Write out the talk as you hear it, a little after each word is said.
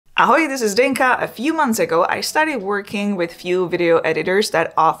Ahoy, this is Zdenka. A few months ago, I started working with few video editors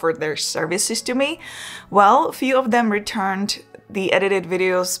that offered their services to me. Well, few of them returned the edited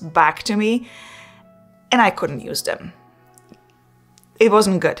videos back to me, and I couldn't use them. It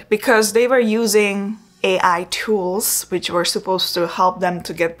wasn't good because they were using AI tools which were supposed to help them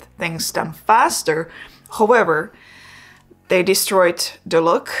to get things done faster. However, they destroyed the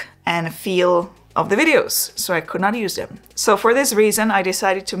look and feel of the videos, so I could not use them. So for this reason, I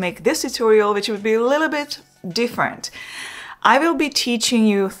decided to make this tutorial, which would be a little bit different. I will be teaching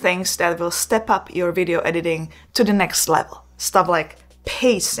you things that will step up your video editing to the next level. Stuff like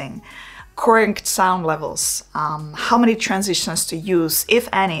pacing, correct sound levels, how many transitions to use, if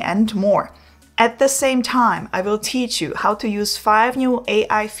any, and more. At the same time, I will teach you how to use 5 new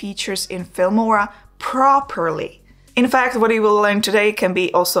AI features in Filmora properly. In fact, what you will learn today can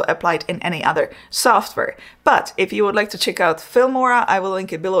be also applied in any other software. But if you would like to check out Filmora, I will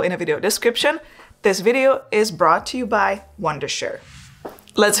link it below in the video description. This video is brought to you by Wondershare.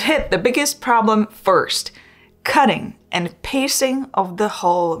 Let's hit the biggest problem first: cutting and pacing of the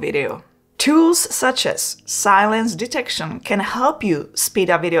whole video. Tools such as silence detection can help you speed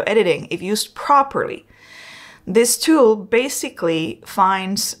up video editing if used properly. This tool basically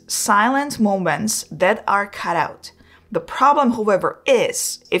finds silent moments that are cut out. The problem, however,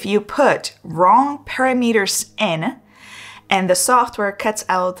 is if you put wrong parameters in and the software cuts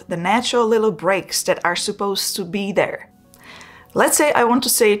out the natural little breaks that are supposed to be there. Let's say I want to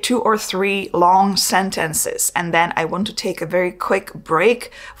say 2 or 3 long sentences and then I want to take a very quick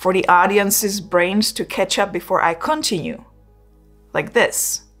break for the audience's brains to catch up before I continue. Like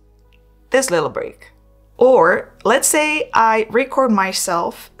this little break. Or let's say I record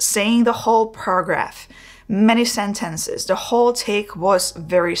myself saying the whole paragraph, many sentences, the whole take was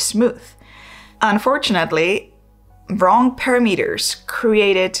very smooth. Unfortunately, wrong parameters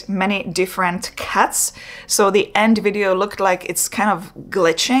created many different cuts, so the end video looked like it's kind of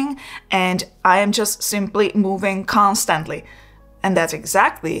glitching and I am just simply moving constantly. And that's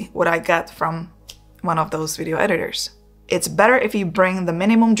exactly what I got from one of those video editors. It's better if you bring the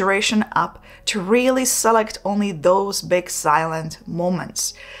minimum duration up to really select only those big silent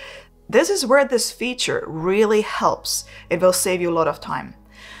moments. This is where this feature really helps. It will save you a lot of time.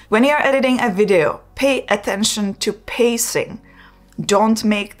 When you're editing a video, pay attention to pacing. Don't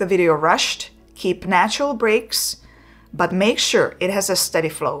make the video rushed, keep natural breaks, but make sure it has a steady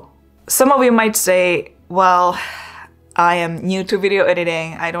flow. Some of you might say, well, I am new to video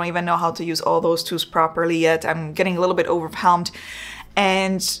editing. I don't even know how to use all those tools properly yet. I'm getting a little bit overwhelmed.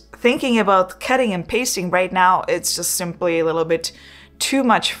 And thinking about cutting and pacing right now, it's just simply a little bit too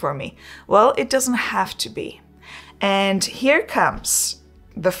much for me. Well, it doesn't have to be. And here comes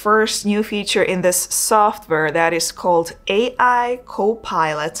the first new feature in this software that is called AI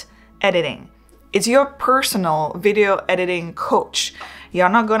Copilot Editing. It's your personal video editing coach. You're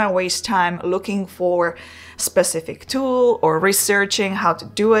not gonna waste time looking for a specific tool or researching how to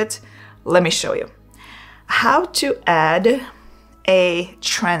do it. Let me show you how to add a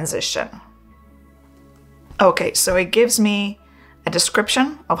transition. Okay, so it gives me a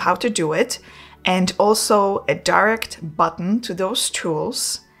description of how to do it and also a direct button to those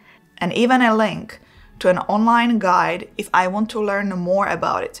tools and even a link to an online guide if I want to learn more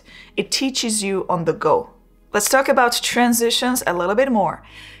about it. It teaches you on the go. Let's talk about transitions a little bit more.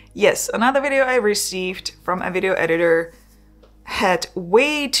 Yes, another video I received from a video editor had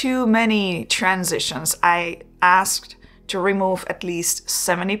way too many transitions. I asked to remove at least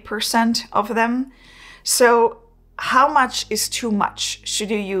 70% of them. So how much is too much?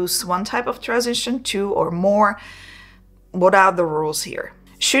 Should you use one type of transition, 2 or more? What are the rules here?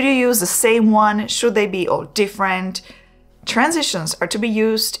 Should you use the same one? Should they be all different? Transitions are to be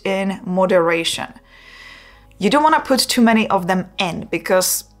used in moderation. You don't want to put too many of them in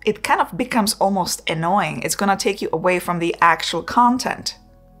because it kind of becomes almost annoying. It's going to take you away from the actual content.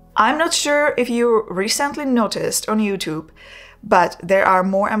 I'm not sure if you recently noticed on YouTube, but there are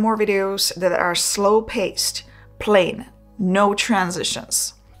more and more videos that are slow-paced. Plain, no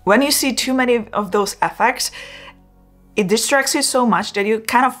transitions. When you see too many of those effects, it distracts you so much that you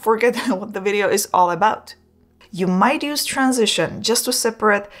kind of forget what the video is all about. You might use transition just to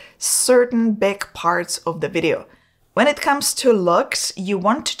separate certain big parts of the video. When it comes to looks, you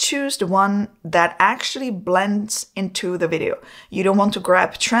want to choose the one that actually blends into the video. You don't want to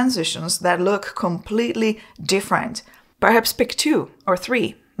grab transitions that look completely different. Perhaps pick 2 or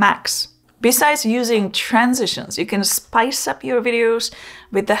 3 max. Besides using transitions, you can spice up your videos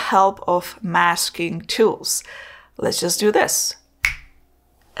with the help of masking tools. Let's just do this.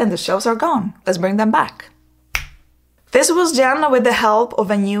 And the shelves are gone. Let's bring them back. This was done with the help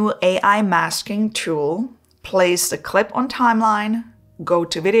of a new AI masking tool. Place the clip on timeline, go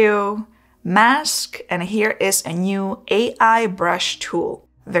to video, mask, and here is a new AI brush tool.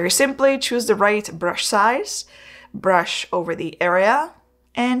 Very simply, choose the right brush size, brush over the area,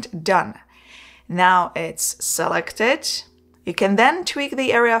 and done. Now it's selected. You can then tweak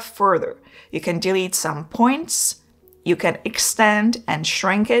the area further. You can delete some points, you can extend and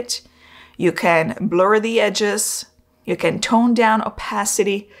shrink it, you can blur the edges, you can tone down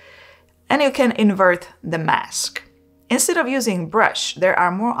opacity, and you can invert the mask. Instead of using brush, there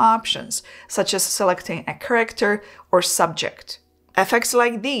are more options, such as selecting a character or subject. Effects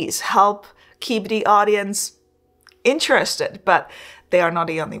like these help keep the audience interested, but they are not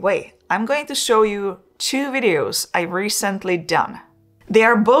the only way. I'm going to show you 2 videos I recently done. They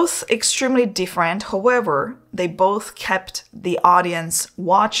are both extremely different, however, they both kept the audience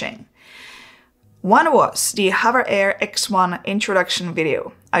watching. One was the Hover Air X1 introduction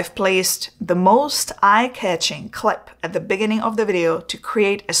video. I've placed the most eye-catching clip at the beginning of the video to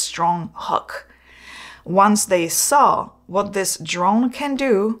create a strong hook. Once they saw what this drone can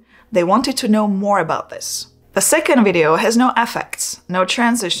do, they wanted to know more about this. The second video has no effects, no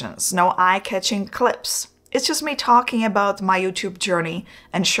transitions, no eye-catching clips. It's just me talking about my YouTube journey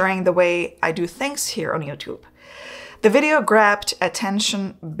and sharing the way I do things here on YouTube. The video grabbed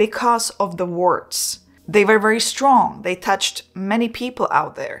attention because of the words. They were very strong. They touched many people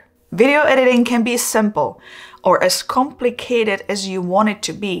out there. Video editing can be simple or as complicated as you want it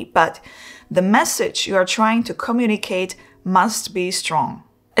to be, but the message you are trying to communicate must be strong.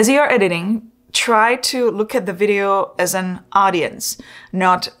 As you are editing, try to look at the video as an audience,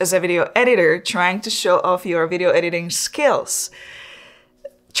 not as a video editor trying to show off your video editing skills.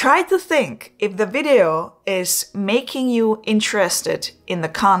 Try to think if the video is making you interested in the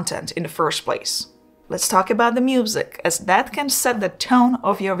content in the first place. Let's talk about the music, as that can set the tone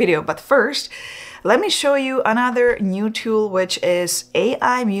of your video. But first, let me show you another new tool, which is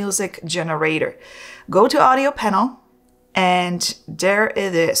AI Music Generator. Go to Audio Panel, and there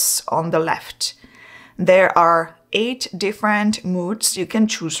it is on the left. There are 8 different moods you can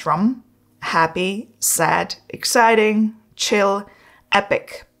choose from: happy, sad, exciting, chill,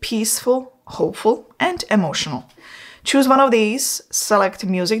 epic, peaceful, hopeful, and emotional. Choose one of these, select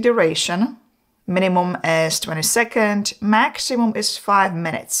music duration. Minimum is 20 seconds, maximum is 5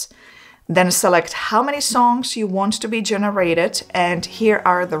 minutes. Then select how many songs you want to be generated, and here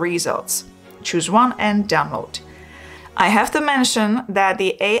are the results. Choose one and download. I have to mention that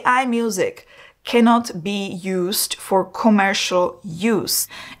the AI music cannot be used for commercial use.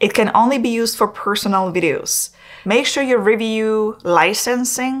 It can only be used for personal videos. Make sure you review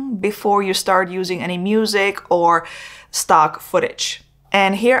licensing before you start using any music or stock footage.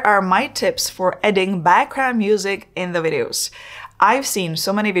 And here are my tips for adding background music in the videos. I've seen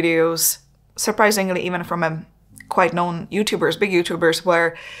so many videos, surprisingly even from quite known YouTubers, big YouTubers,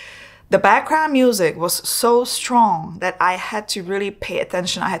 where the background music was so strong that I had to really pay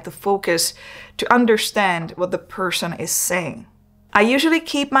attention. I had to focus to understand what the person is saying. I usually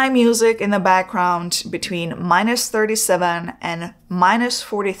keep my music in the background between -37 and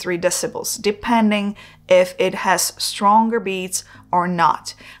 -43 decibels, depending if it has stronger beats or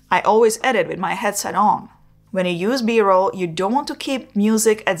not. I always edit with my headset on. When you use B-roll, you don't want to keep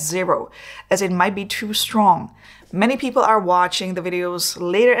music at 0, as it might be too strong. Many people are watching the videos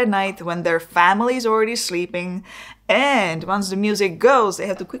later at night when their family is already sleeping, and once the music goes, they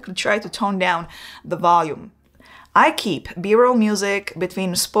have to quickly try to tone down the volume. I keep B-roll music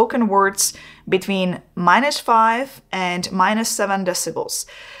between spoken words between -5 and -7 decibels,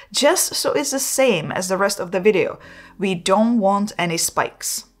 just so it's the same as the rest of the video. We don't want any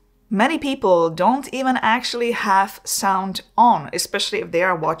spikes. Many people don't even actually have sound on, especially if they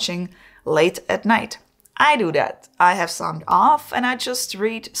are watching late at night. I do that. I have sound off and I just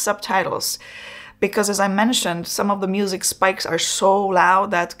read subtitles, because as I mentioned, some of the music spikes are so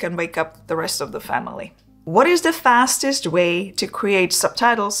loud that can wake up the rest of the family. What is the fastest way to create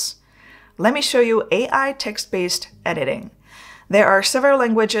subtitles? Let me show you AI text-based editing. There are several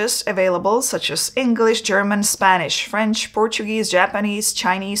languages available, such as English, German, Spanish, French, Portuguese, Japanese,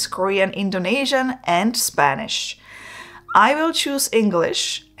 Chinese, Korean, Indonesian, and Spanish. I will choose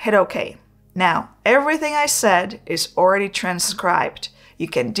English, hit OK. Now, everything I said is already transcribed. You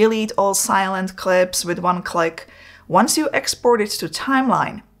can delete all silent clips with one click. Once you export it to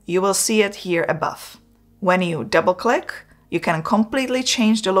timeline, you will see it here above. When you double-click, you can completely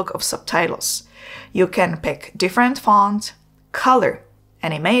change the look of subtitles. You can pick different font, color,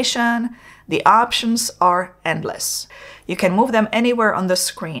 animation. The options are endless. You can move them anywhere on the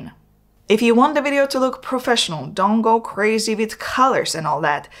screen. If you want the video to look professional, don't go crazy with colors and all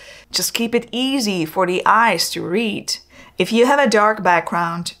that. Just keep it easy for the eyes to read. If you have a dark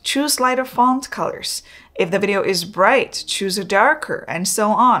background, choose lighter font colors. If the video is bright, choose a darker, and so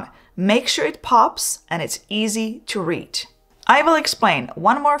on. Make sure it pops and it's easy to read. I will explain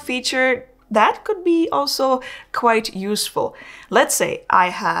one more feature that could be also quite useful. Let's say I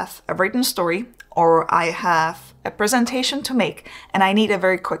have a written story or I have a presentation to make and I need a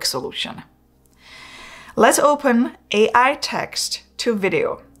very quick solution. Let's open AI text to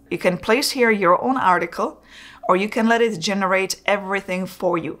video. You can place here your own article or you can let it generate everything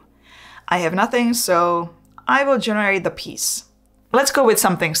for you. I have nothing, so I will generate the piece. Let's go with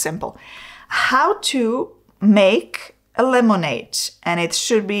something simple. How to make a lemonade, and it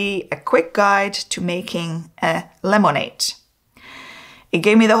should be a quick guide to making a lemonade. It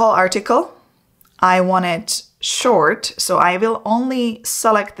gave me the whole article. I want it short, so I will only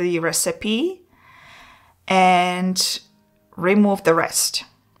select the recipe and remove the rest.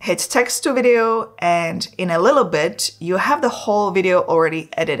 Hit text to video, and in a little bit, you have the whole video already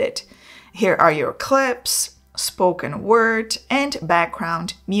edited. Here are your clips, spoken word, and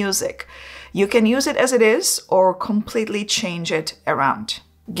background music. You can use it as it is or completely change it around.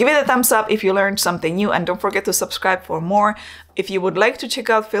 Give it a thumbs up if you learned something new and don't forget to subscribe for more. If you would like to check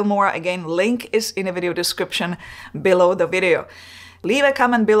out Filmora, again, link is in the video description below the video. Leave a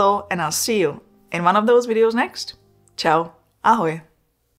comment below and I'll see you in one of those videos next. Ciao, ahoj.